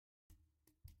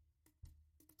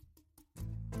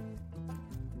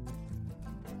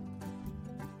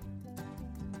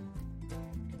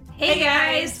Hey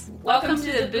guys! Welcome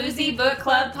to the Boozy Book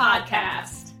Club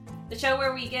podcast, the show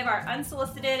where we give our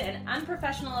unsolicited and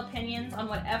unprofessional opinions on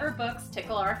whatever books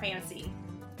tickle our fancy.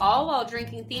 All while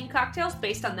drinking themed cocktails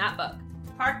based on that book.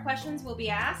 Hard questions will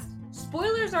be asked.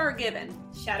 Spoilers are a given.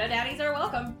 Shadow daddies are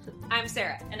welcome. I'm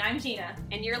Sarah. And I'm Gina.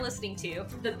 And you're listening to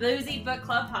the Boozy Book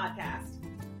Club podcast.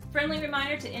 Friendly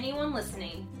reminder to anyone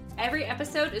listening. Every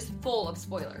episode is full of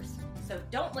spoilers. So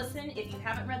don't listen if you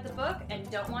haven't read the book and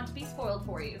don't want to be spoiled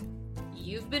for you.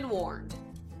 You've been warned.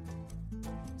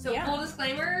 So full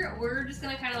disclaimer, we're just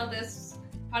going to kind of let this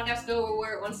podcast go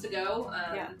where it wants to go.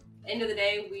 End of the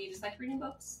day, we just like reading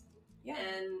books. Yeah.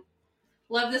 And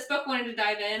love this book, wanted to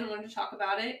dive in, wanted to talk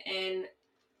about it. And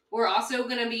we're also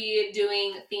going to be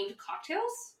doing themed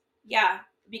cocktails. Yeah,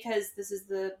 because this is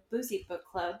the Boozy Book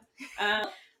Club.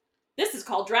 This is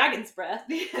called Dragon's Breath.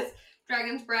 Yes,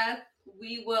 Dragon's Breath.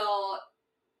 We will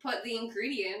put the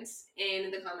ingredients in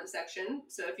the comment section,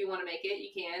 so if you want to make it, you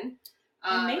can.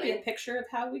 And maybe a picture of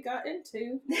how we got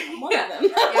into one of them.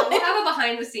 Yeah, we'll have a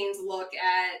behind-the-scenes look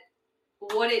at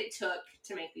what it took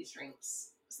to make these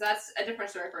drinks. So that's a different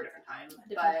story for a different time.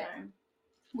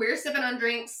 We're sipping on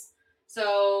drinks,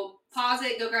 so pause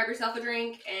it, go grab yourself a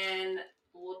drink, and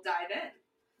we'll dive in.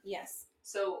 Yes.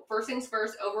 So first things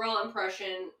first, overall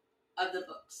impression of the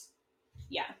books.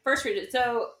 Yeah, first read it.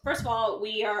 So, first of all,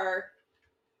 we are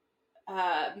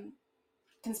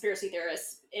conspiracy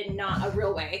theorists in not a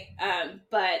real way,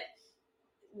 but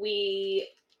we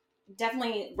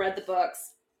definitely read the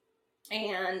books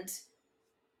and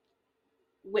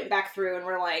went back through and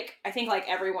were like, I think like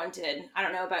everyone did. I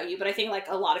don't know about you, but I think like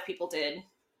a lot of people did.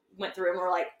 Went through and were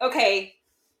like, okay,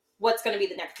 what's going to be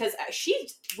the next? Because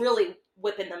she's really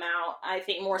whipping them out, I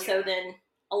think, more so than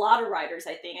a lot of writers,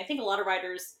 I think a lot of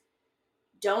writers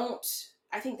don't.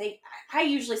 I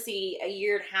usually see a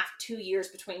year and a half, 2 years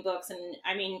between books. And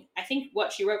I mean, I think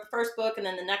she wrote the first book and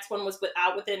then the next one was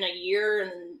out within a year.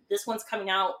 And then this one's coming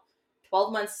out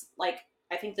 12 months. Like,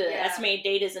 I think the estimated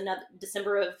date is another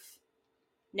December of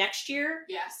next year.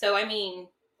 Yeah. So, I mean,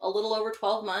 a little over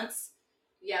 12 months.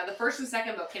 Yeah. The first and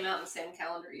second book came out in the same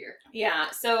calendar year. Yeah.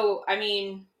 So, I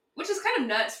mean, which is kind of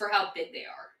nuts for how big they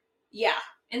are. Yeah.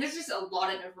 And there's just a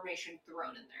lot of information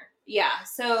thrown in there. Yeah.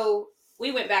 So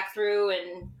we went back through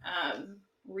and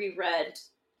reread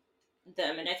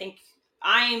them. And I think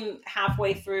I'm a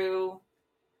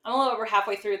little over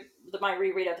halfway through my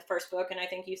reread of the first book. And I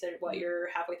think you said, you're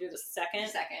halfway through the second?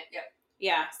 Second, yep.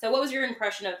 Yeah. So what was your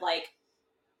impression of,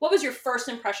 what was your first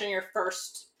impression, your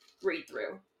first read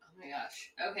through? Oh my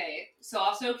gosh. Okay. So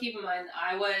also keep in mind,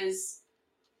 I was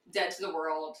dead to the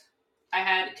world. I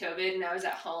had COVID and I was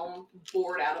at home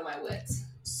bored out of my wits.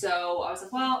 So I was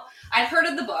like, well, I'd heard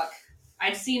of the book.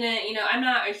 I'd seen it, I'm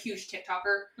not a huge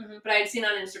TikToker, but I'd seen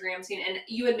it on Instagram, and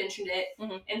you had mentioned it.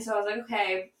 Mm-hmm. And so I was like,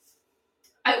 okay,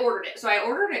 I ordered it. So I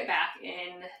ordered it back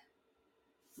in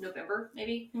November,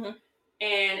 maybe. Mm-hmm.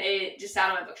 And it just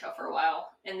sat on my bookshelf for a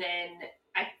while. And then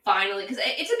I finally, because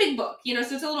it's a big book, so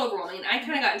it's a little overwhelming. And I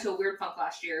kind of got into a weird funk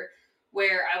last year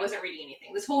where I wasn't reading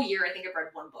anything. This whole year, I think I've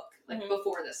read one book,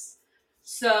 before this.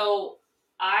 So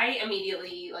I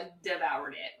immediately,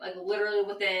 devoured it. Literally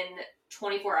within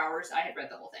 24 hours, I had read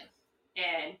the whole thing.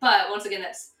 But once again,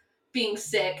 that's being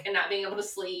sick and not being able to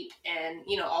sleep and,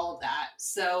 all of that.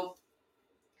 So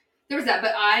there was that.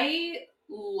 But I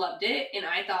loved it, and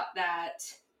I thought that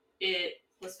it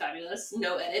was fabulous.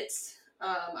 No edits.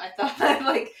 I thought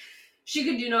that, she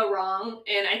could do no wrong.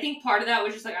 And I think part of that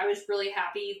was just, I was really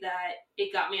happy that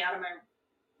it got me out of my,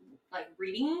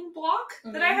 reading block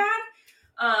that I had.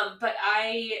 But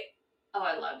I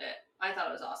loved it. I thought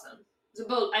it was awesome. So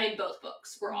both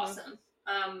books were awesome.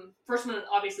 First one,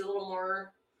 obviously, a little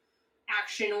more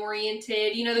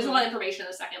action-oriented. There's a lot of information in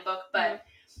the second book, but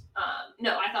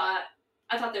no, I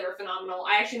thought they were phenomenal.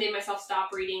 I actually made myself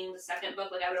stop reading the second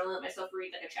book. I would only let myself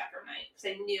read, a chapter a night.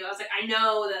 Because I was I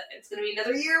know that it's going to be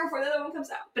another year before the other one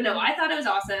comes out. But no, I thought it was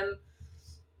awesome.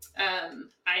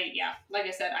 Like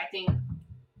I said, I think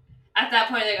at that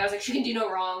point, I was she can do no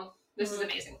wrong. This is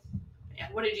amazing. Yeah.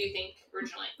 What did you think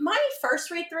originally? My first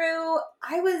read through,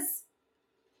 I was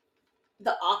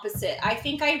the opposite. I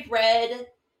think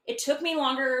it took me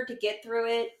longer to get through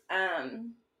it. I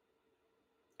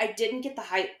didn't get the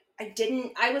hype. I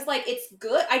was it's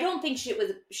good. I don't think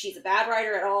she's a bad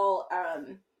writer at all.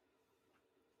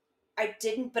 I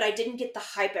didn't get the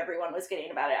hype everyone was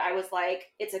getting about it. I was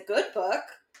it's a good book,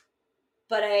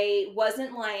 but I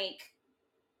wasn't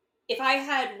if I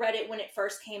had read it when it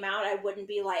first came out, I wouldn't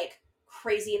be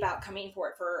crazy about coming for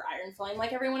it for Iron Flame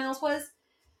like everyone else was.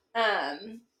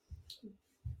 But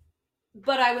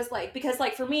I was because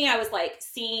for me, I was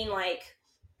seeing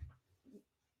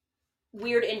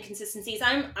weird inconsistencies.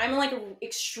 I'm like an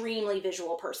extremely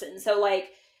visual person. So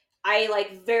like I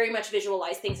like very much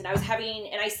visualize things, and I was having,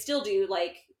 and I still do,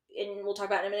 like, and we'll talk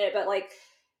about it in a minute, but like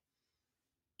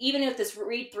even with this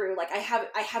read through, like I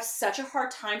have such a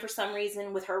hard time for some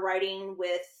reason with her writing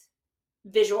with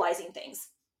visualizing things.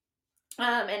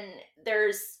 And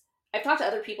I've talked to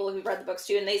other people who've read the books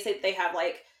too, and they say they have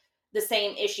like the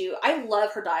same issue. I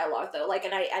love her dialogue though, like,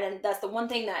 and that's the one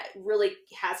thing that really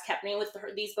has kept me with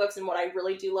these books, and what I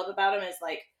really do love about them is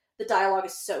like the dialogue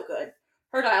is so good.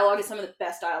 Her dialogue is some of the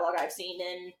best dialogue I've seen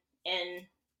in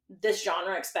this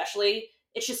genre, especially.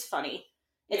 It's just funny.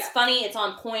 It's funny. It's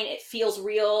on point. It feels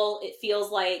real. It feels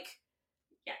like...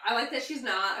 Yeah, I like that she's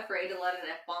not afraid to let an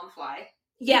F-bomb fly.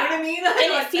 Yeah. You know what I mean?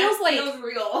 And like, it feels like... feels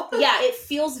real. Yeah, it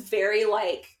feels very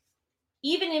like...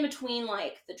 Even in between,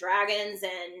 like, the dragons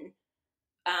and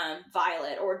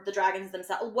Violet, or the dragons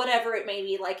themselves, whatever it may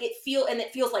be, like, it feels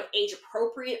like age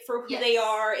appropriate for who they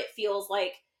are. It feels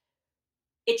like...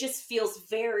 It just feels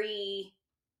very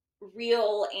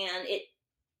real, and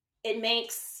it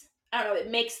makes... I don't know,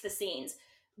 it makes the scenes.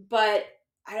 But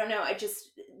I don't know, I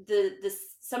just...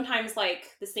 sometimes,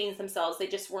 like, the scenes themselves, they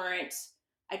just weren't...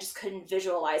 I just couldn't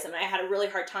visualize them. I had a really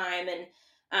hard time, and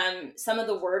some of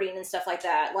the wording and stuff like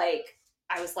that, like,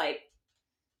 I was like,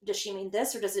 does she mean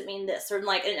this, or does it mean this? Or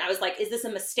like, and I was like, is this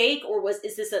a mistake, or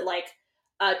is this a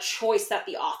choice that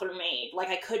the author made? Like,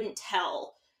 I couldn't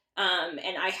tell.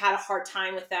 And I had a hard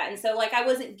time with that. And so, like, I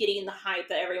wasn't getting the hype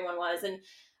that everyone was. And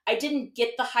I didn't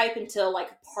get the hype until, like,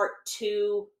 part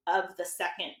 2 of the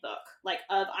second book, like,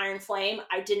 of Iron Flame.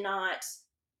 I did not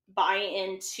buy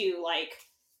into, like,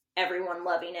 everyone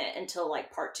loving it until,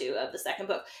 like, part 2 of the second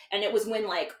book. And it was when,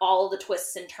 like, all of the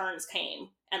twists and turns came,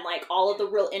 and, like, all of the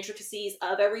real intricacies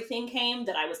of everything came,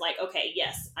 that I was like, okay,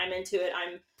 yes, I'm into it.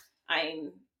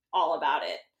 I'm all about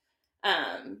it.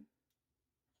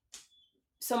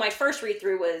 So my first read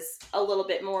through was a little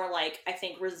bit more, like, I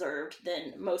think, reserved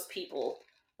than most people.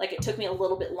 Like, it took me a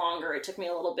little bit longer. It took me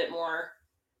a little bit more,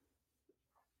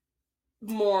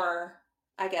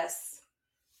 I guess,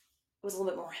 was a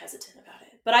little bit more hesitant about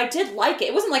it. But I did like it.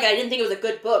 It wasn't like I didn't think it was a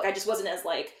good book. I just wasn't as,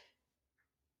 like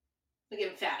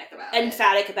emphatic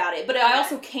about it. But I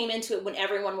also came into it when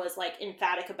everyone was, like,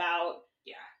 emphatic about...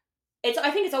 Yeah.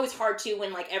 I think it's always hard, too,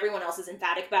 when, like, everyone else is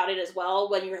emphatic about it as well.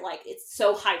 When you're, like, it's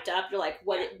so hyped up. You're like,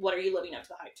 what are you living up to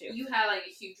the hype to? You have, like,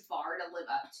 a huge bar to live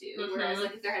up to. Mm-hmm. Whereas,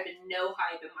 like, if there had been no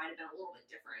hype, it might have been a little bit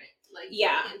different. Like,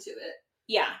 going into it.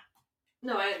 Yeah.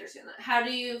 No, I understand that. How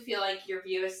do you feel like your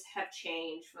views have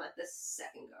changed from, like, the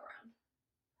second go-around?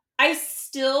 I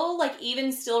still, like,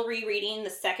 even still rereading the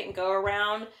second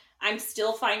go-around, I'm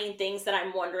still finding things that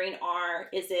I'm wondering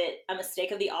is it a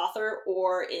mistake of the author,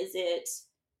 or is it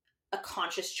a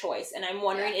conscious choice? And I'm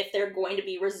wondering if they're going to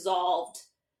be resolved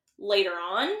later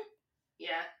on.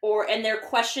 Yeah. And they're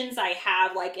questions I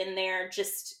have, like, in there,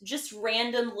 just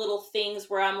random little things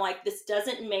where I'm like, this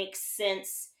doesn't make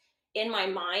sense in my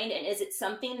mind. And is it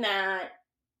something that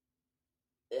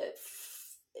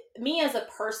me as a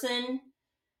person,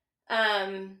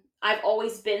 I've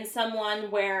always been someone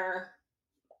where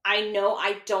I know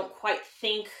I don't quite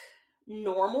think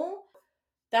normal.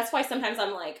 That's why sometimes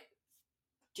I'm like,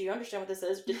 do you understand what this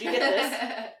is? Did you get this?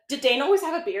 Did Dane always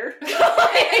have a beard?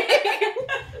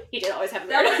 He did always have a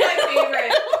beard. That was my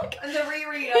favorite. And the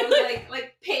reread, I was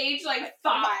like page 5.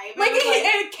 Like,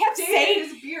 it kept Dane saying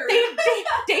his beard.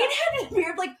 Dane had his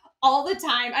beard, like, all the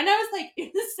time. And I was like, in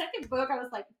the second book, I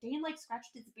was like, Dane, like,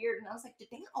 scratched his beard. And I was like,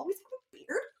 did Dane always have a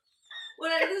beard?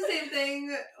 Well, I did the same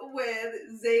thing with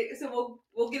Zayden. So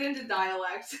we'll get into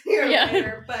dialect here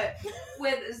later, but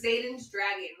with Zayden's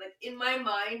dragon, like, in my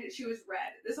mind, she was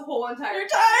red this whole entire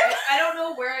time. I don't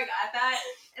know where I got that,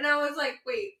 and I was like,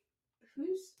 wait,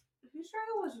 whose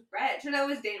dragon was red? So that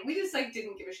was Dane. We just, like,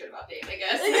 didn't give a shit about Dane, I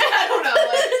guess. I don't know.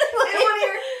 Like,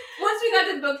 and once we got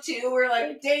to book 2, we're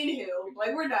like, Dane who?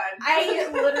 Like, we're done. I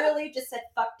literally just said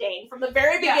fuck Dane from the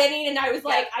very beginning, and I was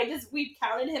like, we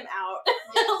counted him out.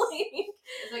 Yes.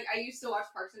 It's like, I used to watch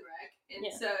Parks and Rec, and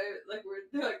so, like,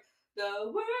 they're like,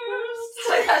 the worst.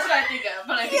 Like, that's what I think of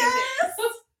when I think of Dane.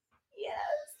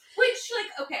 Yes. Which,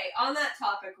 like, okay, on that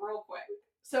topic, real quick.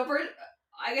 So,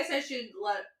 I guess I should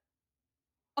let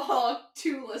all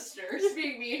 2 listeners,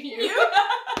 being me and you,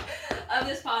 of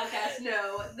this podcast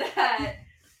know that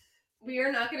we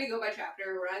are not going to go by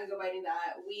chapter. We're not going to go by any of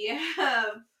that. We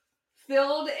have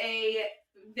filled a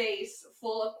vase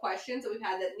full of questions that we've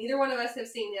had that neither one of us have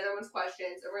seen the other one's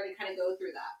questions, and we're going to kind of go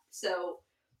through that. So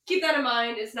keep that in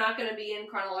mind. It's not going to be in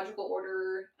chronological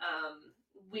order.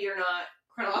 We are not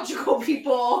chronological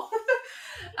people.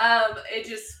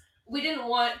 we didn't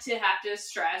want to have to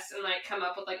stress and like come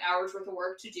up with like hours worth of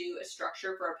work to do a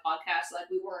structure for a podcast like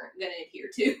we weren't going to adhere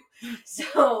to.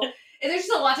 So and there's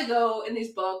just a lot to go in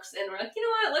these books, and we're like, you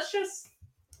know what,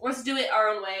 let's do it our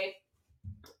own way.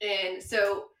 And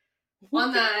so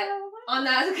on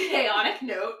that chaotic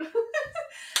note,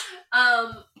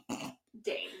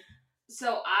 Dane.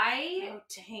 So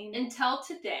until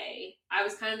today, I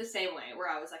was kind of the same way, where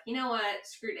I was like, you know what,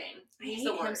 screw Dane. He's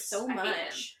the worst. So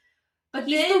much. But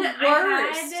He's then the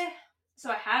worst.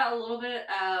 I had a little bit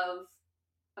of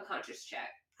a conscious check.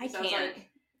 I was can't. like,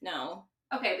 no.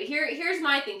 Okay, but here's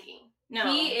my thinking.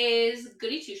 No. He is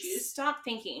goody two shoes. Stop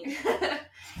thinking.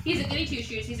 He's a goody two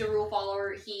shoes. He's a rule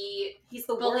follower. He's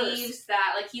the believes worst.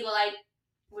 that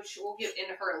which we'll get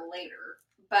into her later,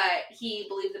 but he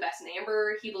believes the best in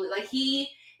Amber. He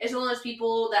is one of those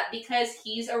people that because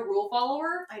he's a rule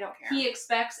follower, I don't care. He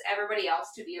expects everybody else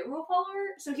to be a rule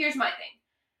follower. So here's my thing.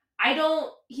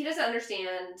 He doesn't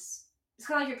understand. It's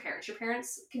kind of like your parents. Your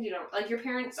parents your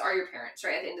parents are your parents,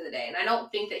 right? At the end of the day. And I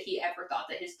don't think that he ever thought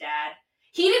that his dad,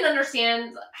 he didn't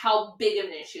understand how big of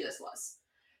an issue this was.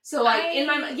 So in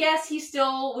my mind, yes, he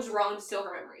still was wrong to steal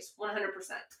her memories, 100%.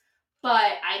 But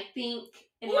I think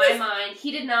in my mind,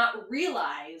 he did not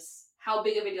realize how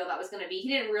big of a deal that was going to be. He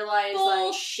didn't realize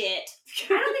bullshit. I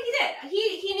don't think he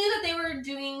did. He knew that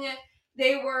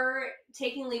they were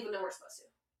taking leave when they weren't supposed to.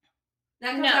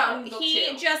 That comes out in book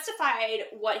he 2. justified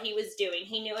what he was doing.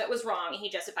 He knew it was wrong. He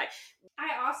justified.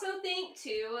 I also think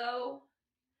too, though,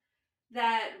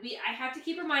 that I have to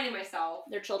keep reminding myself.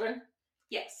 Their children?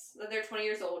 Yes, that they're 20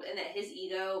 years old, and that his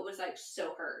ego was like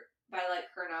so hurt by like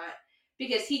her not,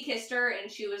 because he kissed her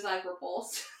and she was like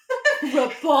repulsed.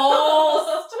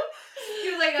 Repulsed.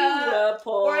 He was like repulsed.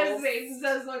 Or as Zayden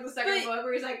says like the second book,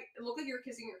 where he's like, it looked like you were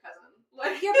kissing your cousin.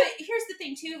 Like, yeah, but here's the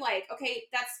thing too, like, okay,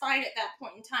 that's fine at that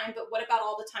point in time, but what about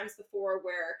all the times before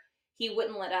where he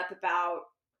wouldn't let up about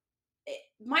it?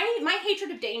 My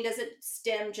hatred of Dane doesn't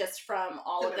stem just from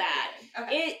all of that.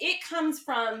 Okay. It comes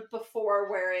from before,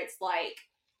 where it's like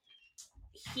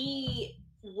he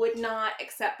would not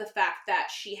accept the fact that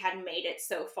she had made it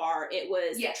so far. It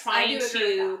was trying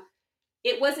to.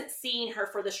 It wasn't seeing her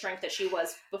for the strength that she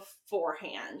was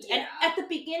beforehand. Yeah. And at the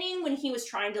beginning, when he was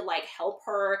trying to like help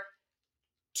her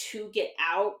to get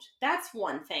out, that's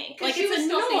one thing. Like, she it's was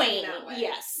still annoying. that way.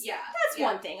 Yes. Yeah. That's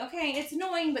one thing. Okay. It's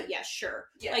annoying, but yes, sure.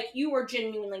 Yeah. Like, you were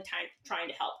genuinely trying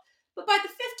to help. But by the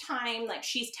 5th time, like,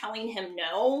 she's telling him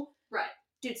no. Right.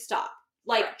 Dude, stop.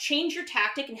 Like, change your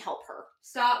tactic and help her.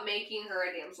 Stop making her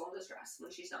a damsel in distress when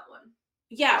she's not one.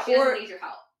 Yeah. She doesn't need your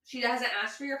help. She hasn't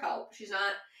asked for your help. She's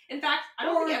not. In fact, I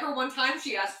don't think ever one time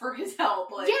she asked for his help.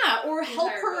 Like, yeah, or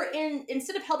help her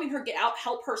instead of helping her get out,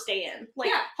 help her stay in. Like,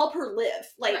 help her live.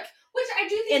 Like, right. Which I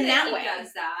do think that he way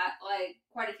does that. Like,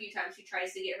 quite a few times he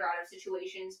tries to get her out of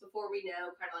situations before we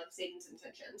know kind of like Satan's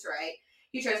intentions, right?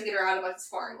 He tries to get her out of like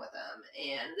sparring with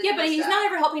him. And but he's not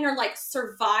ever helping her like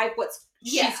survive what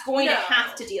she's going to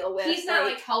have to deal with. He's not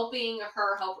like helping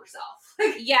her help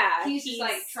herself. Yeah. He's just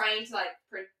like trying to like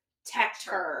protect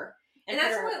her. And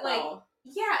that's what like...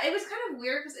 Yeah, it was kind of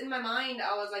weird because in my mind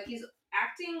I was like, he's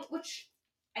acting, which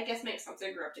I guess makes sense.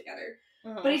 They grew up together,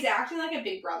 but he's acting like a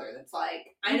big brother that's like,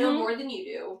 I know more than you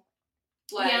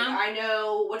do. Like, I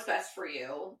know what's best for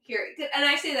you here, and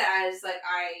I say that as like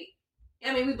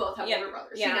I mean, we both have older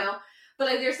brothers, you know. But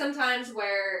like, there's some times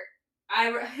where so I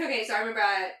remember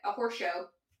at a horse show,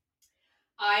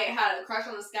 I had a crush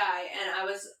on this guy, and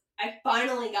I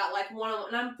finally got like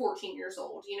one-on-one, and I'm 14 years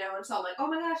old, you know, and so I'm like, oh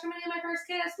my gosh, I'm gonna get my first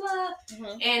kiss,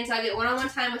 blah. And so I get one-on-one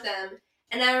time with him,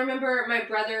 and I remember my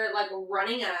brother like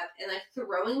running up and like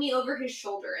throwing me over his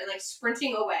shoulder and like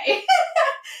sprinting away.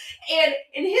 And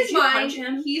in his mind,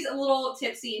 he's a little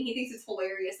tipsy, and he thinks it's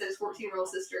hilarious that his 14-year-old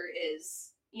sister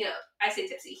is, you know, I say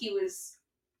tipsy, he was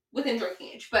within drinking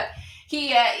age, but he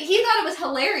thought it was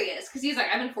hilarious because he's like,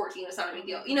 I've been 14, it's not a big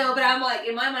deal, you know. But I'm like,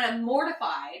 in my mind, I'm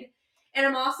mortified. And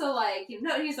I'm also like, you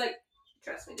know, he's like,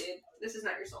 trust me, dude, this is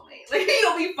not your soulmate. Like,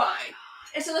 you'll be fine.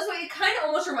 And so that's why it kind of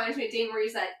almost reminds me of Dane, where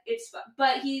he's like, it's fun.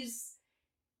 But he's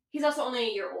also only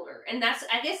a year older. And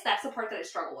I guess that's the part that I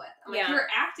struggle with. I'm like, you're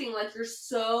acting like you're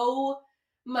so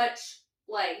much,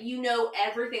 like, you know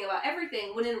everything about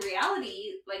everything, when in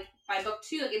reality, like, by book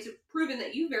 2, like, it's proven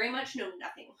that you very much know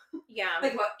nothing. Yeah.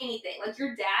 Like, about anything. Like,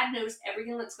 your dad knows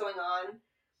everything that's going on.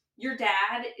 Your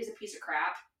dad is a piece of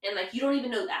crap. And, like, you don't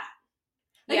even know that.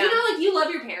 Like, you know, like, you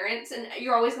love your parents, and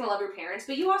you're always going to love your parents,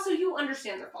 but you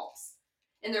understand their faults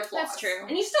and their flaws. That's true.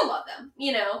 And you still love them,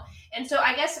 you know? And so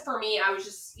I guess for me, I was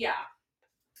just,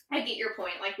 I get your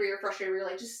point, like, where you're frustrated, where you're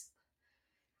like,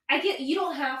 you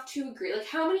don't have to agree. Like,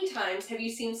 how many times have you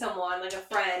seen someone, like a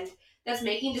friend, that's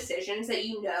making decisions that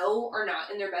you know are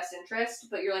not in their best interest,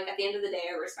 but you're like, at the end of the day,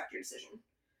 I respect your decision.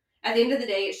 At the end of the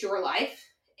day, it's your life,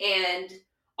 and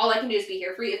all I can do is be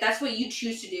here for you. If that's what you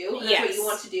choose to do, and that's what you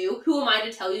want to do, who am I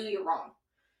to tell you you're wrong?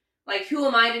 Like, who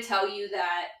am I to tell you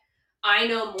that I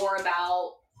know more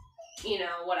about, you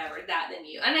know, whatever, that than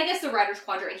you? And I guess the writer's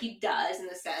quadrant, he does in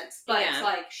the sense, but it's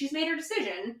like, she's made her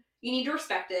decision. You need to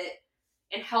respect it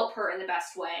and help her in the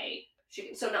best way.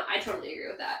 So, no, I totally agree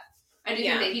with that. I do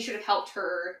think that he should have helped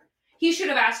her. He should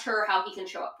have asked her how he can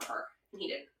show up for her, and he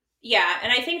didn't. Yeah,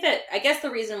 and I think that, I guess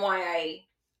the reason why I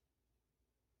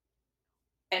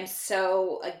am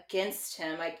so against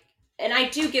him, and I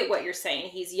do get what you're saying.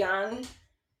 He's young.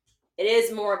 It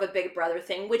is more of a big brother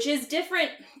thing, which is different.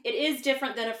 It is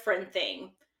different than a friend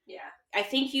thing. Yeah. I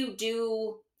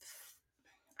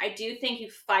do think you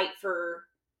fight for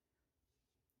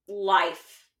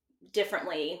life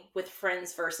differently with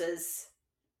friends versus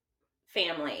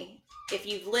family. If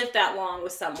you've lived that long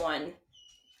with someone,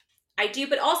 I do,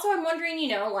 but also I'm wondering, you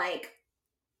know, like,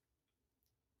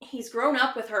 he's grown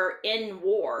up with her in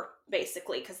war,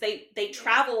 basically, because they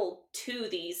travel to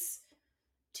these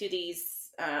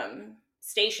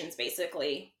stations,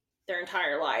 basically, their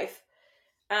entire life.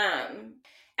 And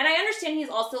I understand he's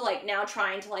also, like, now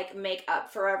trying to, like, make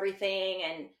up for everything,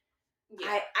 and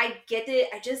I get it.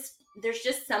 There's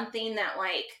just something that,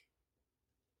 like,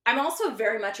 I'm also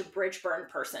very much a bridge burn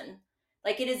person.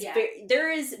 Like, it is,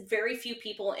 there is very few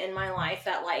people in my life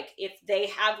that, like, if they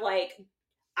have, like,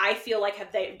 I feel like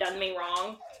have they done me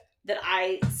wrong, that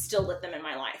I still let them in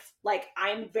my life. Like,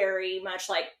 I'm very much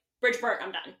like, bridge burnt,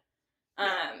 I'm done.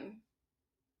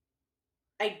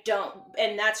 I don't,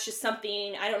 and that's just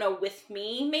something, I don't know, with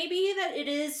me, maybe, that it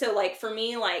is. So, like, for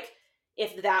me, like,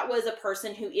 if that was a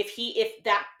person who, if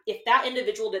that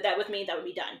individual did that with me, that would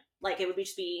be done. Like, it would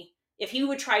just be, if he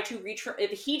would try to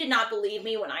if he did not believe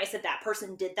me when I said that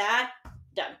person did that,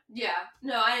 done. Yeah.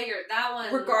 No, I agree. That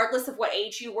one. Regardless of what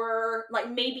age you were, like,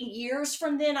 maybe years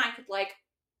from then I could, like,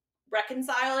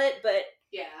 reconcile it, but.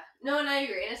 Yeah. No, and I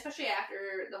agree. And especially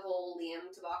after the whole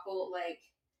Liam debacle, like,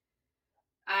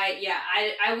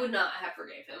 I would not have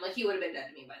forgave him. Like, he would have been dead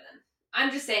to me by then.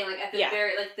 I'm just saying, like, at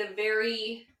the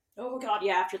very oh god,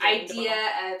 yeah, after the idea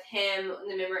of him,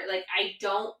 the memory, like, I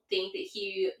don't think that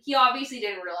he obviously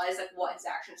didn't realize, like, what his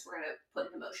actions were gonna put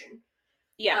into motion.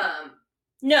 Yeah.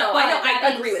 No,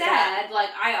 I agree with that. Like,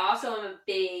 I also am a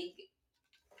big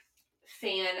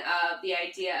fan of the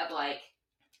idea of, like,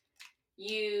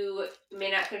 you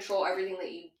may not control everything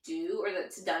that you do or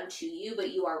that's done to you,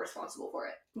 but you are responsible for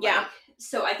it. Yeah. Like,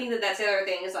 so I think that that's the other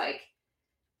thing is, like,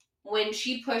 when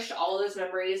she pushed all those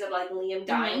memories of, like, Liam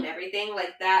dying and everything,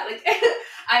 like, that, like,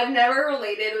 I've never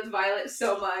related with Violet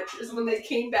so much as when they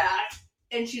came back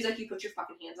and she's like, you put your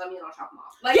fucking hands on me and I'll chop them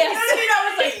off. Like, yes. You know what I mean? I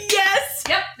was like, yes!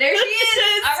 Yep, there she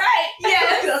is! All right!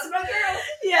 Yes! That's my girl!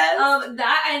 Yes!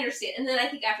 That I understand. And then I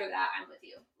think after that, I'm with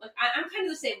you. Like, I'm kind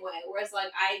of the same way, whereas,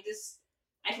 like, I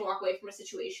can walk away from a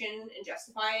situation and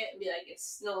justify it and be like,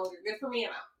 it's no longer good for me,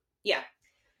 I'm out. Yeah.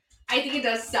 I think it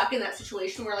does suck in that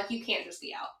situation where, like, you can't just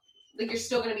be out. Like, you're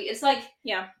still gonna be, it's like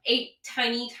a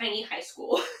tiny, tiny high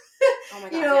school. Oh my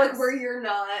god, you know, like, where you're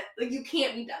not, like, you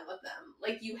can't be done with them.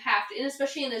 Like, you have to, and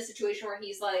especially in this situation where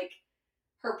he's, like,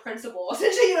 her principal,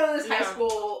 essentially, you know, this high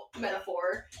school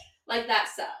metaphor. Like, that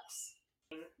sucks.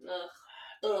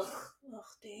 Ugh.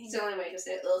 Dang. It's the only way to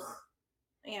say it. Ugh.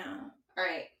 Yeah.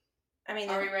 Alright. I mean,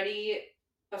 are we ready?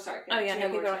 Oh, sorry. Oh, yeah, no,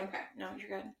 keep going. Okay. No,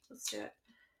 you're good. Let's do it.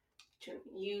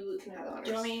 You can have the honors. Do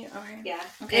you want me? Okay. Yeah.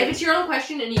 Okay. And if it's your own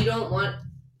question and you don't want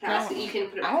to ask it, you can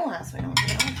put it I won't ask. I don't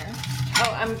care.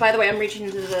 Oh, by the way, I'm reaching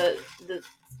into the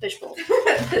fishbowl.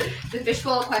 The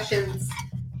fishbowl of questions.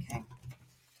 Okay.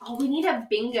 Oh, we need a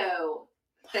bingo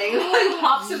thing. Like,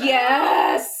 pops of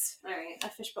yes! Alright. A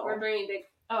fishbowl. We're bringing big.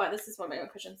 Oh, this is one of my own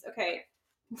questions. Okay.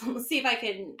 Let's see if I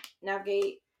can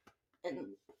navigate and,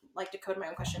 like, decode my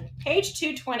own question. Page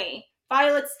 220.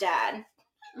 Violet's dad.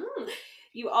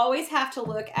 You always have to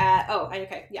look at,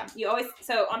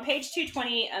 so on page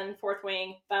 220 on Fourth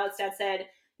Wing, Violet's dad said,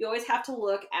 you always have to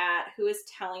look at who is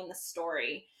telling the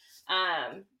story.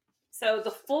 So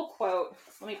the full quote,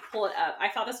 let me pull it up. I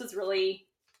thought this was really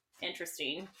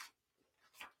interesting.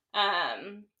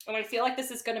 And I feel like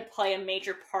this is going to play a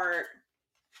major part.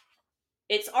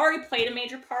 It's already played a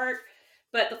major part,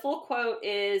 but the full quote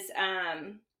is,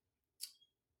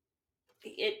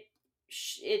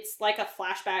 it's like a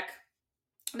flashback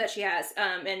that she has,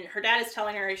 and her dad is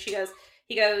telling her, he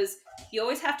goes, you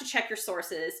always have to check your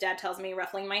sources, Dad tells me,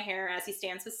 ruffling my hair as he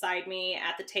stands beside me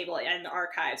at the table in the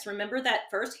archives. Remember that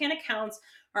first-hand accounts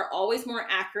are always more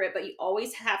accurate, but you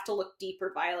always have to look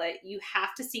deeper, Violet. You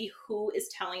have to see who is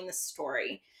telling the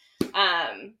story.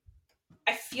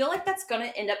 I feel like that's going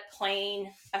to end up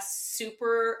playing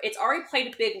it's already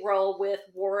played a big role with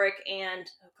Warwick and,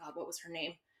 oh God, what was her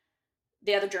name?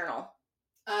 The other journal.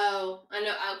 Oh, I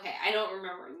know. Okay, I don't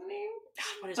remember the name.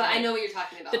 But I know what you're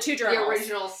talking about. The 2 journals. The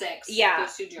original 6. Yeah.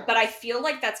 Those 2 journals. But I feel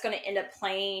like that's going to end up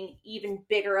playing even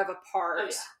bigger of a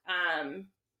part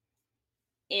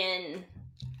in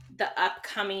the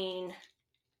upcoming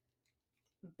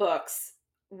books.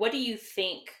 What do you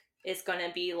think is going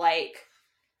to be like?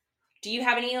 Do you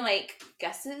have any like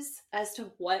guesses as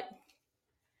to what?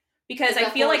 Because I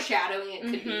feel like foreshadowing it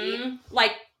could be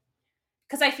like,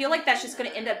 because I feel like that's just going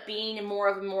to end up being more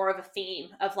of a theme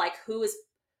of like who is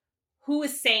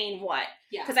saying what.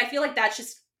 Yeah. Because I feel like that's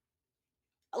just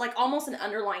like almost an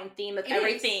underlying theme of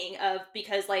everything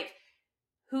because like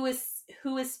who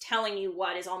is telling you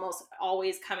what is almost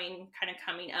always coming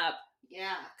up.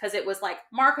 Yeah. Because it was like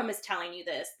Markham is telling you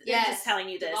this. Yes. This is telling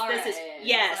you this. Devara This is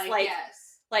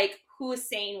like who is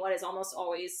saying what is almost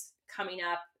always coming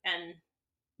up, and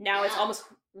now it's almost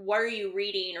what are you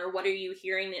reading or what are you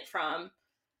hearing it from?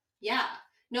 Yeah.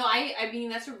 No, I mean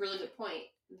that's a really good point.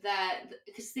 That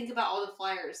because think about all the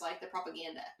flyers, like the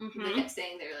propaganda. They kept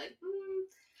saying they're like,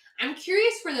 I'm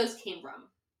curious where those came from.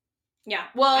 Yeah.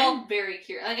 Well, I'm very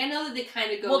curious. Like I know that they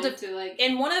kind of go into like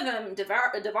in one of them,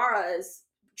 Devara is.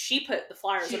 She put the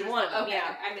flyers in one of them. Okay,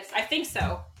 yeah, I missed that. I think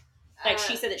so. Like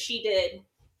she said that she did.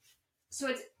 So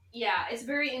it's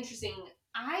very interesting.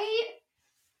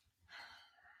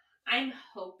 I'm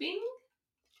hoping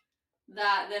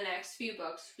that the next few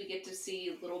books we get to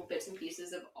see little bits and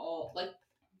pieces of all like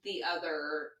the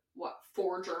other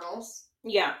 4 journals.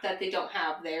 Yeah, that they don't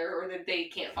have there or that they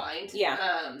can't find.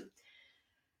 Yeah.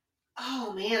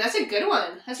 Oh man, that's a good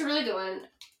one. That's a really good one.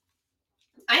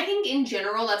 I think in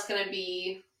general that's going to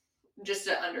be just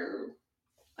an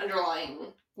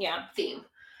underlying theme.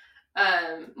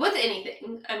 With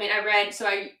anything. I mean, I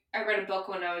read a book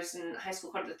when I was in high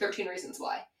school called The 13 Reasons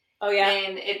Why. Oh yeah.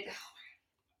 And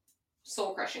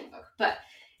soul crushing book. But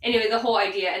anyway, the whole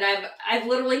idea, and I've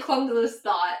literally clung to this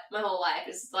thought my whole life.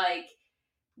 It's like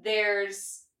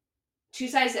there's 2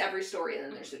 sides to every story, and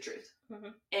then there's the truth. Mm-hmm.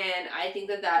 And I think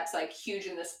that that's like huge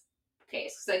in this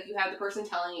case, because like you have the person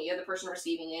telling it, you have the person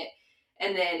receiving it,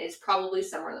 and then it's probably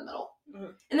somewhere in the middle.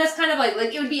 Mm-hmm. And that's kind of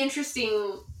like it would be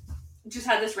interesting. Just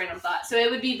had this random thought, so it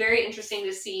would be very interesting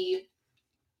to see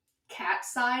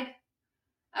Kat's side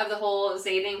of the whole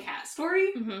Zayden and Kat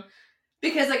story. Mm-hmm.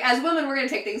 Because, like, as women, we're going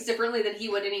to take things differently than he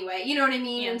would anyway. You know what I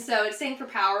mean? Yeah. And so it's saying for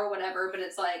power or whatever, but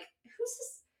it's like, who's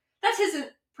this? That's his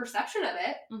perception of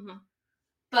it. Mm-hmm.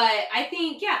 But I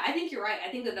think you're right. I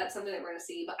think that that's something that we're going to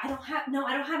see. But I don't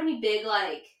have any big,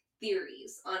 like,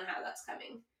 theories on how that's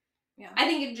coming. Yeah. I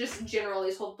think it just, generally,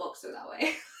 these whole books are that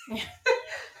way. Yeah.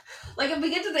 Like, if we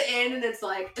get to the end and it's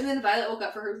like, and then Violet woke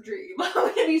up for her dream, I'm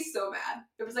going to be so mad.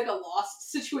 It was like a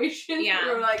lost situation. Yeah.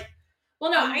 Where we're like,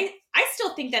 well, no, I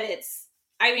still think that it's,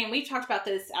 I mean, we've talked about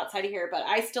this outside of here, but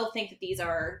I still think that these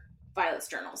are Violet's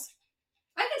journals.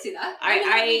 I can see that.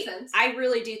 that makes sense. I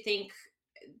really do think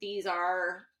these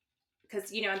are,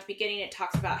 because, you know, at the beginning it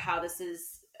talks about how this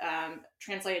is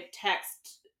translated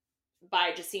text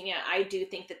by Jacenia. I do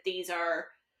think that these are,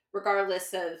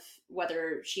 regardless of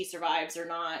whether she survives or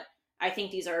not, I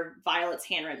think these are Violet's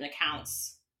handwritten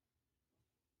accounts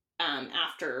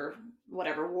after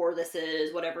whatever war this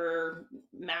is, whatever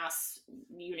mass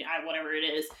unit, whatever it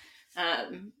is,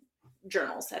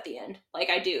 journals at the end.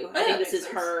 Like, I do. I think this is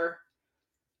her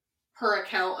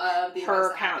account of the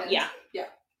her account. Yeah. Yeah.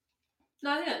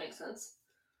 No, I think that makes sense.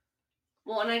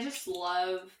 Well, and I just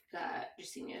love that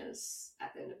Jacenia's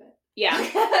at the end of it. Yeah.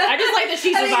 I just like that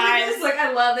she survives.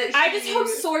 I love that I just hope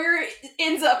Sawyer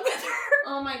ends up with her.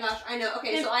 Oh my gosh, I know.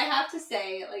 Okay, so I have to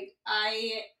say, like,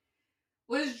 I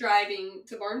was driving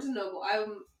to Barnes & Noble.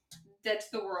 I'm dead to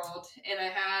the world, and I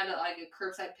had, like, a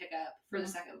curbside pickup for the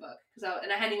second book.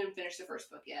 And I hadn't even finished the first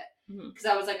book yet. Because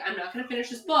I was like, I'm not going to finish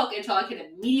this book until I can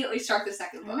immediately start the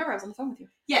second book. I remember I was on the phone with you.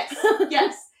 Yes,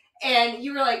 yes. And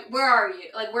you were like, where are you?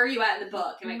 Like, where are you at in the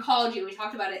book? And I called you, and we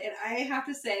talked about it, and I have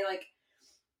to say, like,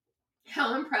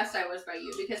 how impressed I was by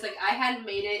you, because, like, I hadn't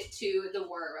made it to the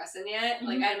war lesson yet.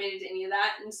 Like, I hadn't made it to any of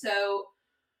that, and so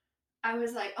I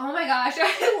was like, oh my gosh,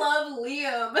 I love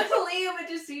Liam. Liam and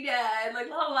Jacenia, and, like,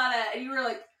 blah, blah, blah. And you were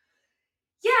like,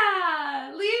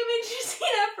 yeah, Liam and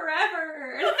Jacenia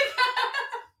forever.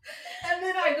 And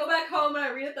then I go back home, and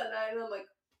I read it that night, and I'm like,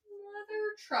 mother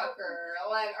trucker.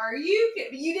 Like, are you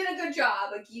kidding? You did a good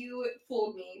job. Like, you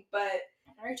fooled me, but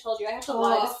I already told you, I have to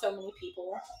lie to so many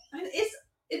people.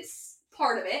 It's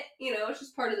part of it, you know, it's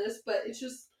just part of this, but it's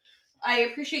just, I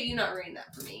appreciate you not ruining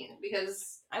that for me,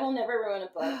 because I will never ruin a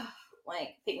book.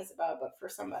 like things about a book for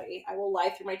somebody. I will lie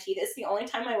through my teeth. It's the only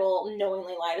time I will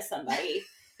knowingly lie to somebody.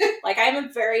 Like, I'm a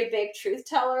very big truth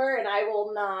teller, and I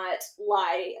will not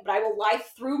lie, but I will lie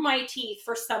through my teeth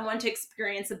for someone to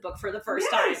experience a book for the first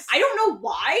time. I don't know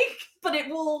why, but I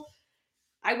will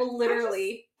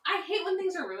literally. I hate when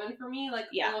things are ruined for me, like,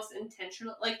 almost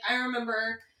intentional. Like, I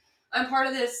remember I'm part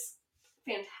of this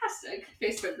fantastic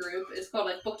Facebook group. It's called,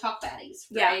 like, Book Talk Baddies,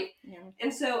 right? Yeah.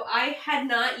 And so I had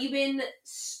not even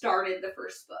started the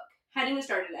first book. Hadn't even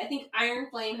started. I think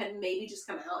Iron Flame had maybe just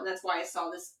come out, and that's why I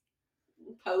saw this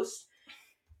post.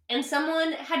 And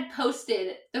someone had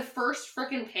posted the first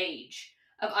freaking page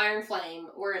of Iron Flame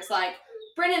where it's like,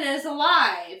 Brennan is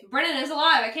alive! Brennan is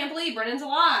alive! I can't believe Brennan's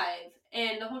alive!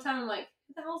 And the whole time I'm like,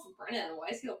 who the hell's Brennan? Why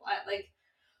is he alive? Like,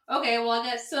 okay, well, I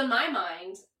guess, so in my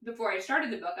mind, before I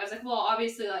started the book, I was like, well,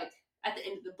 obviously, like, at the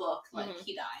end of the book, like,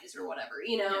 he dies or whatever,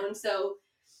 you know? Yeah. And so,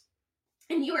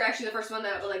 and you were actually the first one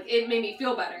that, like, it made me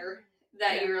feel better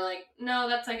that you were like, no,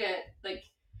 that's like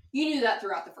you knew that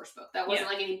throughout the first book. That wasn't,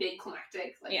 like, any big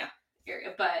climactic, like,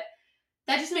 area. But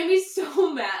that just made me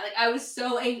so mad. Like, I was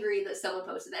so angry that someone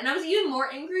posted that. And I was even more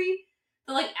angry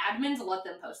that, like, admins let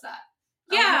them post that.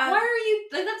 Like, why are you,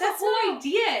 like, that's the whole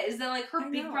idea, is that, like, her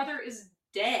big brother is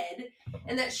dead,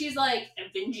 and that she's, like,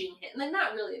 avenging him. Like,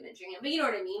 not really avenging him, but you know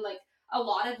what I mean? Like, a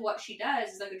lot of what she does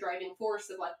is, like, a driving force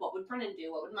of, like, what would Brennan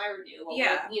do? What would Myra do? What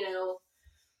would, you know,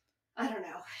 I don't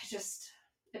know.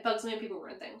 It bugs me when people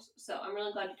ruin things. So I'm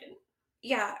really glad you didn't.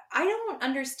 Yeah, I don't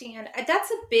understand.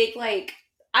 That's a big, like,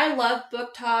 I love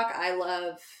book talk. I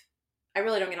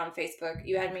really don't get on Facebook.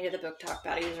 You add me to the book talk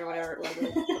baddies or whatever, like,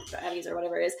 baddies or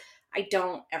whatever it is. I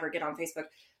don't ever get on Facebook.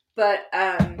 But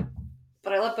I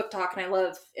love book talk, and I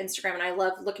love Instagram, and I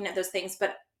love looking at those things.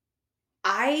 But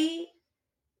I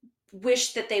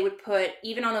wish that they would put,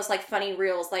 even on those, like, funny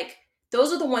reels, like,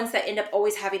 those are the ones that end up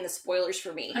always having the spoilers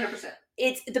for me. 100%.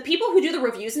 It's the people who do the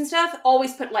reviews and stuff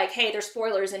always put, like, hey, there's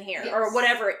spoilers in here, or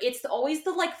whatever. It's always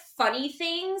the, like, funny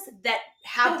things that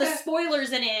have the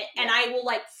spoilers in it, and I will,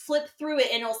 like, flip through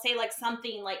it, and it'll say, like,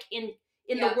 something, like, in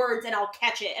the words, and I'll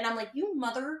catch it. And I'm like, you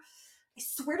mother, I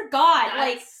swear to God,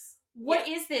 like, what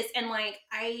is this? And, like,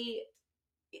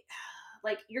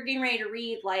 like, you're getting ready to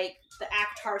read, like, the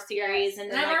ACOTAR series, and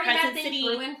then, I've like, already Crescent got City.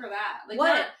 things ruined for that. Like,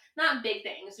 what? Not big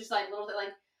things, just, like, little bit,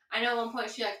 like, I know at one point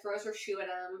she, like, throws her shoe at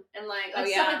him, and, like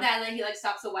stuff like that, and then he, like,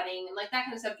 stops the wedding, and, like, that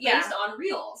kind of stuff based on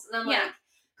reels. And I'm like,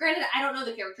 granted, I don't know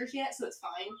the characters yet, so it's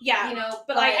fine. Yeah. You know,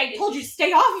 but like, I told you to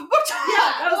stay off of book talk.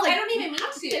 Yeah, I was like, I don't even mean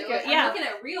to. Like, I'm looking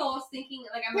at reels thinking,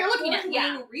 like, I'm looking at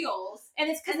reels. And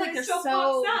it's because, like, they're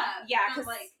so up. Yeah, because,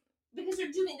 like, because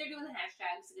they're doing the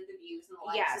hashtags to get the views and the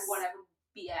likes and whatever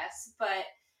BS. But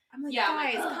I'm like,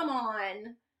 guys, come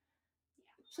on.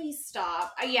 Please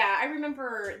stop. I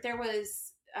remember there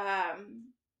was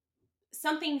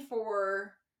something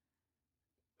for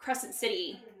Crescent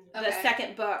City. The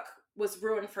second book was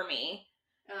ruined for me.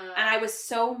 And I was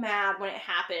so mad when it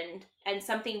happened. And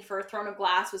something for Throne of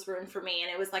Glass was ruined for me.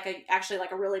 And it was, like, actually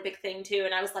a really big thing, too.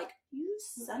 And I was like, you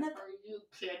son of a... Are you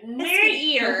kidding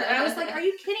me? And I was like, are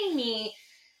you kidding me?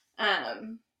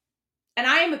 And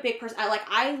I am a big person.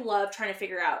 I love trying to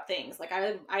figure out things. Like,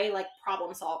 I like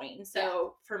problem solving.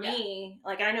 So for me,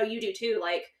 like, and I know you do too,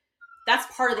 like, that's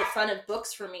part of the fun of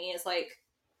books for me, is, like,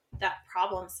 that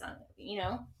problem solving, you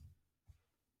know?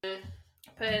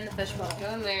 Put it in the fishbowl.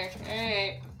 Go in there.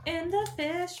 Alright. In the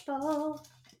fishbowl.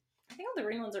 I think all the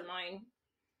green ones are mine.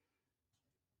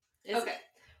 Okay.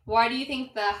 Why do you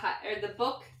think the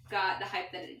book got the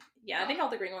hype that it... Yeah, I think all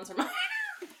the green ones are mine.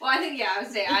 Well, I think, I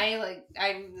would say,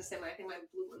 I'm the same way. I think my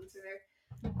blue ones are there.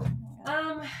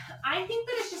 I think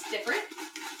that it's just different.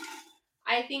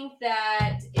 I think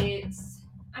that it's,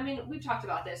 I mean, we've talked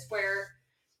about this, where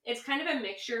it's kind of a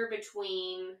mixture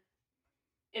between,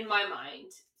 in my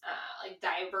mind, like,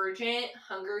 Divergent,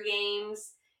 Hunger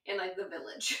Games, and, like, The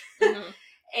Village. Mm-hmm.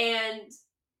 And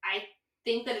I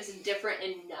think that it's different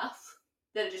enough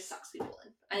that it just sucks people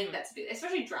in. I think that's big,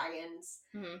 especially dragons.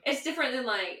 Mm-hmm. It's different than,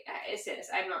 like,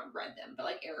 I've not read them, but,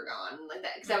 like, Aragon and like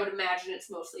that, because I would imagine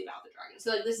it's mostly about the dragons.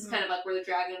 So, like, this is kind of like where the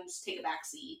dragons take a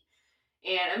backseat,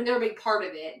 and I mean, they're a big part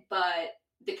of it, but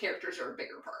the characters are a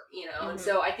bigger part, you know. And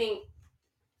so I think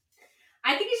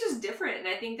it's just different, and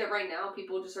I think that right now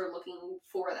people just are looking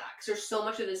for that, because there's so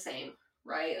much of the same,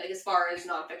 right? Like, as far as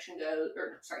fiction goes,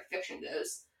 there's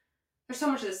so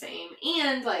much of the same,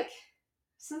 and, like,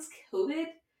 since COVID,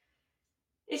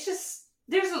 it's just,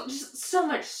 there's just so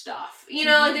much stuff, you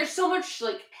know, like, there's so much,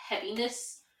 like,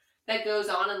 heaviness that goes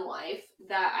on in life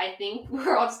that I think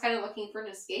we're all just kind of looking for an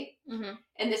escape,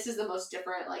 and this is the most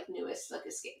different, like, newest, like,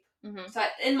 escape. Mm-hmm. So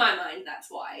in my mind, that's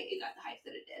why it got the hype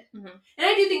that it did. Mm-hmm. And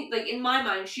I do think, like, in my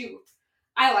mind,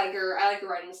 I like her. I like her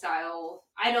writing style.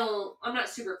 I'm not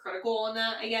super critical on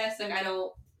that, I guess. Like, I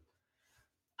don't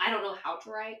know how to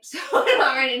write, so I'm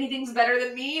not writing anything's better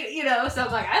than me, you know, so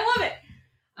I'm like, I love it.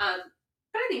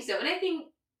 But I think so. And I think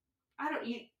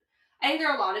there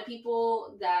are a lot of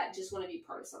people that just want to be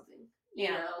part of something, you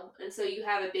know? And so you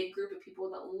have a big group of people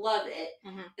that love it,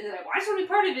 and they're like, well, I just want to be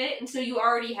part of it. And so you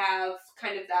already have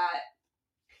kind of that.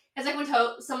 It's like when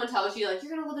someone tells you, like,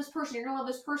 you're going to love this person, you're going to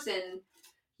love this person,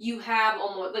 you have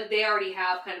almost, like, they already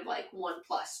have kind of, like,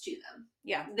 1+ to them.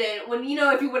 Yeah. Then when, you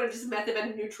know, if you would have just met them at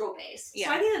a neutral base. Yeah.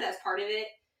 So I think that's part of it.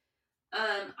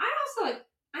 I also, like,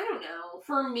 I don't know.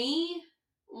 For me,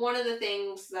 one of the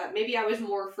things that maybe I was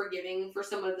more forgiving for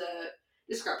some of the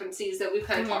discrepancies that we've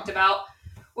kind of talked about,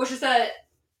 was just that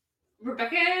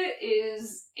Rebecca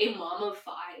is a mom of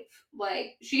 5.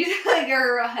 Like, she's, like,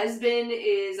 her husband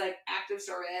is, like, active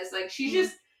service. Like, she's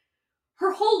just,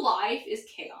 her whole life is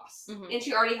chaos. And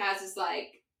she already has this,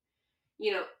 like,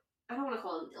 you know, I don't want to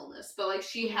call it an illness, but, like,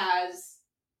 she has,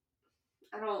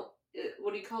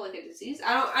 what do you call it, like a disease?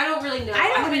 I don't really know. I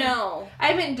don't know. I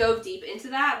haven't dove deep into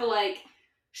that, but, like,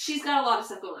 she's got a lot of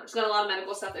stuff going on. She's got a lot of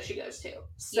medical stuff that she goes to.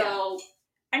 So,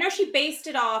 I know she based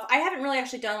it off. I haven't really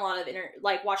actually done a lot of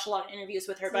watched a lot of interviews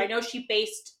with her, but I know she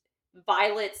based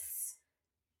Violet's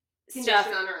stuff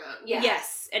on her own. Yeah.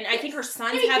 Yes, and I think her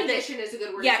sons have condition is a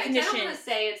good word. Yeah, condition. I don't want to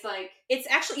say it's like it's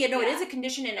actually it is a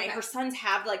condition, and her sons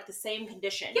have like the same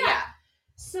condition. Yeah.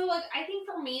 So like I think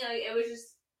for me, like it was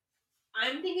just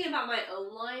I'm thinking about my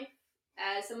own life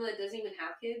as someone that doesn't even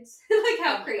have kids, like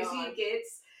how crazy it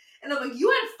gets. And I'm like, you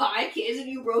had 5 kids and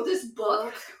you wrote this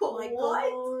book. Oh my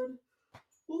God.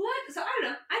 What? So I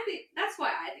don't know. I think that's why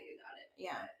I think I got it.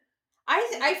 Yeah.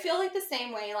 I feel like the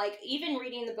same way. Like even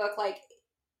reading the book, like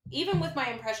even with my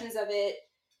impressions of it,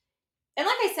 and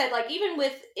like I said, like even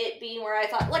with it being where I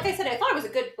thought, like I said, I thought it was a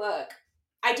good book.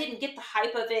 I didn't get the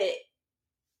hype of it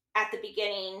at the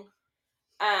beginning,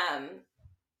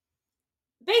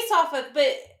 based off of,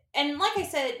 and like I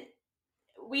said,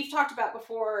 we've talked about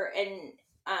before, and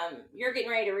you're getting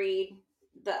ready to read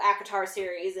the ACOTAR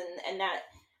series, and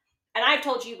I've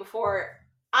told you before,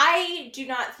 I do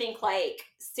not think like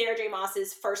Sarah J.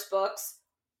 Maas's first books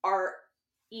are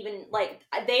even like,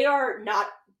 they are not,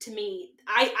 to me,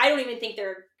 I don't even think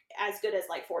they're as good as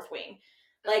like Fourth Wing.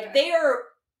 Like they are,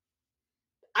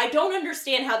 I don't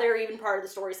understand how they're even part of the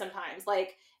story sometimes.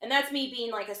 Like, and that's me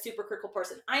being like a super critical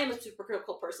person. I am a super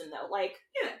critical person though. Like,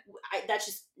 that's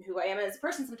just who I am as a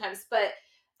person sometimes. But,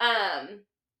 and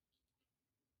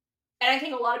I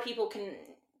think a lot of people can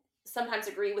sometimes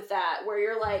agree with that, where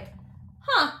you're like,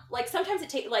 like sometimes it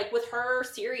takes, like with her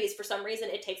series, for some reason,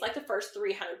 it takes like the first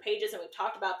 300 pages, and we've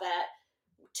talked about that,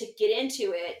 to get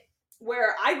into it,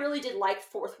 where I really did like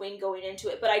Fourth Wing going into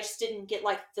it, but I just didn't get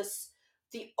like the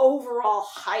overall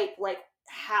hype, like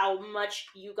how much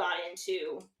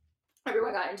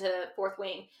everyone got into Fourth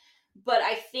Wing. But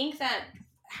I think that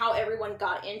how everyone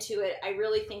got into it, I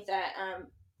really think that,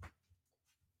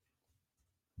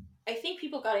 I think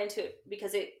people got into it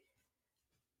because it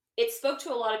spoke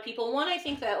to a lot of people. One, I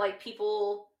think that like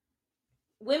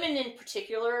women in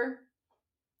particular,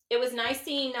 it was nice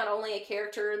seeing not only a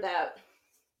character that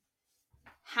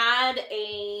had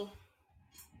a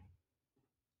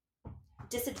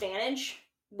disadvantage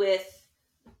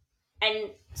and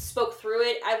spoke through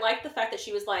it. I liked the fact that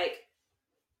she was like,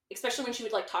 especially when she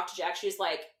would like talk to Jack, she was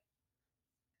like,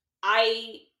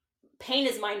 pain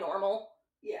is my normal.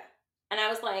 Yeah. And I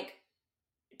was like,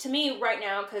 to me right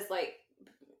now, because like,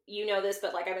 you know this,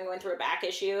 but like I've been going through a back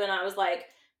issue, and I was like,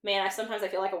 man, sometimes I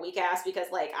feel like a weak ass because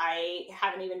like I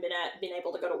haven't even been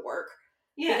able to go to work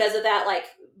because of that, like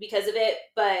because of it.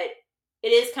 But it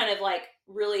is kind of like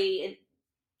really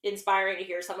inspiring to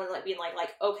hear someone like being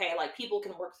like okay, like people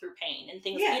can work through pain and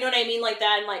things. You know what I mean, like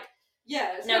that, and like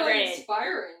it's now granted,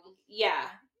 inspiring. Yeah,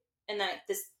 and that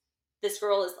this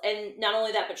girl is, and not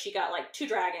only that, but she got like 2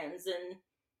 dragons and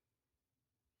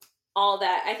all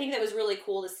that. I think that was really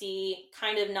cool to see,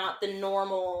 kind of not the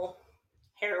normal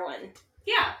heroine.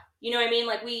 Yeah. You know what I mean?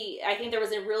 Like I think there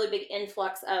was a really big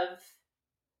influx of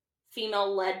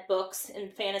female-led books in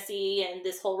fantasy and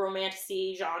this whole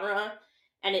romantasy genre.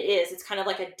 And it's kind of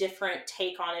like a different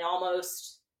take on it,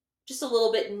 almost just a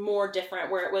little bit more different,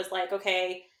 where it was like,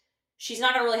 okay, she's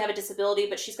not going to really have a disability,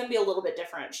 but she's going to be a little bit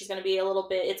different. She's going to be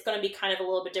it's going to be kind of a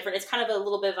little bit different. It's kind of a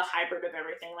little bit of a hybrid of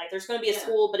everything. Like there's going to be a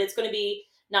school, but it's going to be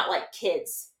not like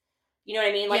kids. You know what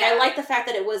I mean? Like I like the fact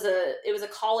that it was a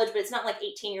college, but it's not like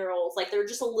 18-year-olds. Like they're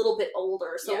just a little bit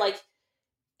older. So like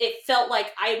it felt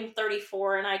like I'm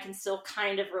 34 and I can still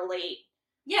kind of relate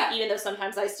Yeah. Even though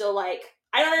sometimes I still like,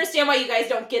 I don't understand why you guys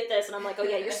don't get this. And I'm like, oh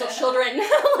yeah, you're still children.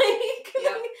 Like,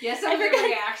 Yep. Yeah, some I of your forgot-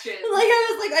 reactions. like I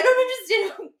was like, I don't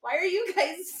understand. Why are you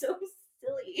guys so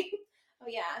silly? Oh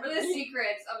yeah. For the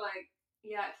secrets, I'm like,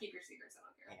 yeah, keep your secrets. I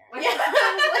don't care. Like,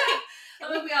 Yeah.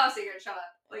 I'm like, we all have secrets. Shut up.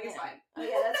 Like, it's fine. Oh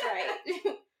yeah, that's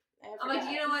right. I'm like,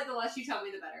 you know what? The less you tell me,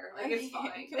 the better. Like, it's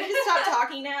fine. Can we just stop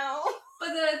talking now?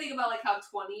 But then I think about like how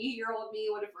 20-year-old me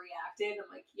would have reacted. I'm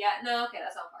like, yeah, no, okay,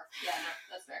 that's not far. Yeah, no,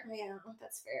 that's fair. Oh yeah,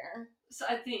 that's fair. So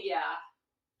I think, yeah,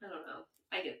 I don't know.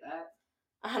 I get that.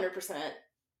 100%.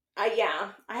 Yeah,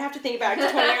 I have to think back to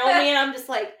 20-year-old me, and I'm just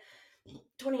like,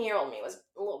 20-year-old me was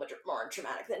a little bit more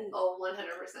traumatic than Oh,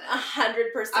 100%.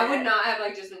 100%. I would not have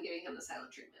like just been giving him the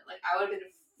silent treatment. Like I would have been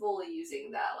fully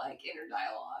using that like inner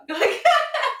dialogue. Like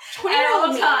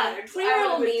 20-year-old me, times,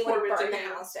 20-year-old me would tormenting burn the him.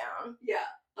 house down. Yeah.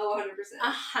 Oh, 100%.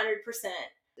 100%.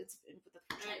 It's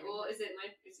Alright, well, is it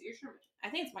your turn? I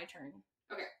think it's my turn.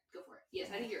 Okay, go for it. Yes,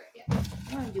 I think you're right. Yeah.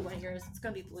 I'm gonna do one of yours. It's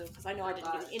gonna be blue because I know I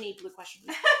didn't do any blue questions.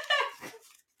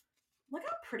 Look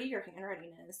how pretty your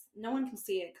handwriting is. No one can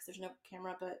see it because there's no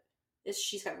camera, but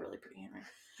she's got really pretty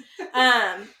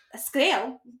handwriting. A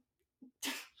scale.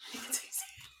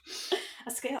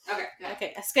 A scale. Okay. Good.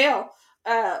 Okay, a scale.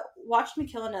 Watched me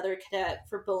kill another cadet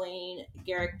for bullying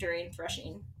Garrick during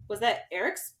threshing. Was that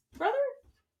Eric's brother?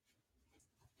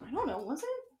 I don't know. Was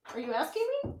it? Are you asking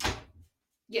me?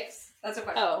 Yes, that's a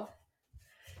question. Oh,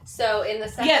 So in the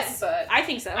second book, I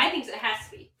think so. I think it has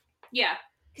to be. Yeah.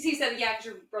 Because he said, yeah, because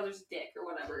your brother's a dick or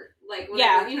whatever. Like, whatever,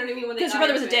 Yeah. you know what I mean? When Because your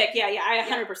brother was a dick. Yeah, I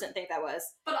 100% think that was.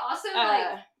 But also,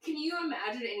 like, can you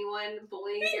imagine anyone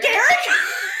bullying Garrick? Garrick?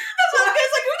 That's what I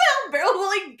was like, who the hell barrel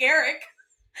bullied Garrick?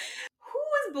 Who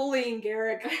was bullying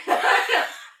Garrick?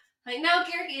 Like, no,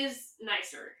 Garrick is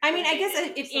nicer. I mean, I than guess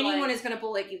Jason. if So, anyone like, is going to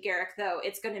bully you, Garrick, though,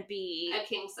 it's going to be a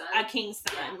king's son. a king's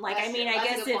son. Yeah, like, that's I mean, true. I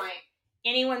That's a guess good if point.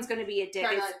 anyone's going to be a dick,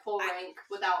 Trying to, it's, like, pull rank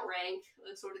without rank,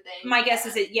 that sort of thing. my guess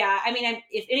is that, yeah, I mean,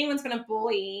 if anyone's going to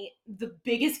bully the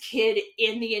biggest kid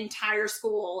in the entire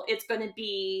school, it's going to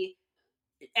be,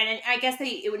 and I guess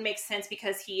it would make sense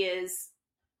because he is,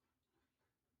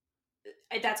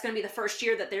 that's going to be the first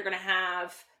year that they're going to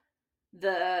have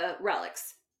the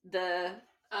relics, the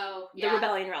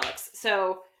rebellion relics.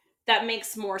 So that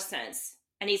makes more sense.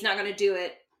 And he's not going to do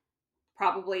it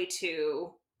probably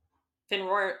to Finn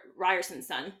Ryerson's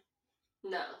son.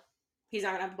 No. He's not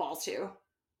going to have the balls to.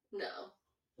 No.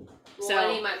 Well, So-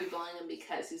 and he might be bullying him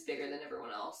because he's bigger than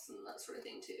everyone else and that sort of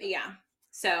thing, too. Yeah.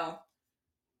 So.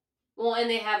 Well, and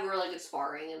they have really good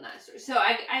sparring and that sort of. So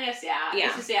I guess, yeah. Yeah.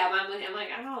 It's just, yeah, I'm like,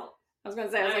 I don't. I was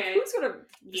gonna say, I was Okay. like, who's gonna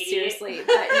Idiot. seriously?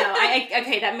 But no,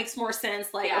 okay, that makes more sense.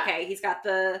 Like, Yeah. okay, he's got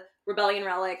the rebellion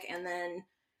relic, and then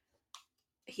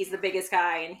he's the biggest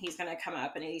guy, and he's gonna come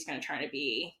up, and he's gonna try to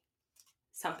be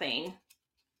something.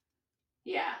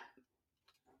 Yeah.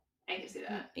 I can see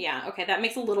that. Yeah, okay, that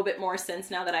makes a little bit more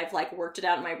sense now that I've like worked it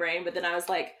out in my brain. But then I was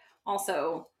like,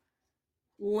 also,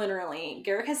 literally,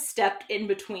 Garrick has stepped in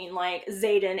between like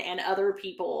Xaden and other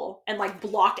people, and like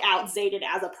blocked out Xaden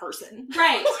as a person.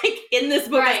 Right. Like in this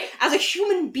book, Right. as a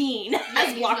human being, has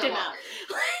he's blocked no him out.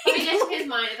 longer. I mean, in his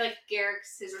mind, like,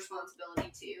 Garrick's his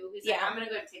responsibility, too. He's like, Yeah. I'm going to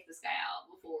go and take this guy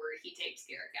out before he takes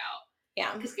Garrick out.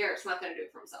 Yeah. Because Garrick's not going to do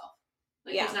it for himself.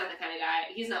 Like, Yeah. he's not the kind of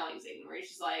guy, he's not like Xaden, where he's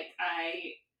just like,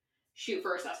 I shoot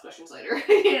first, ask questions later.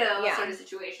 You know, Yeah. sort of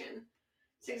situation.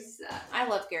 So it's that. I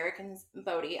love Garrick and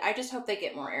Bodhi. I just hope they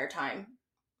get more airtime.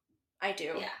 I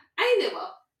do. Yeah. I think they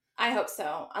will. I hope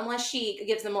so. Unless she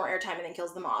gives them more airtime and then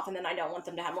kills them off, and then I don't want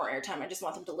them to have more airtime. I just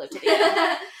want them to live to the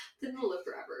end. Then they'll live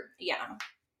forever. Yeah.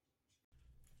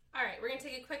 All right, we're going to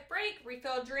take a quick break,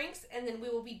 refill drinks, and then we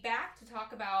will be back to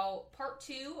talk about part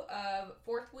 2 of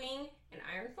Fourth Wing and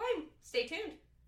Iron Flame. Stay tuned.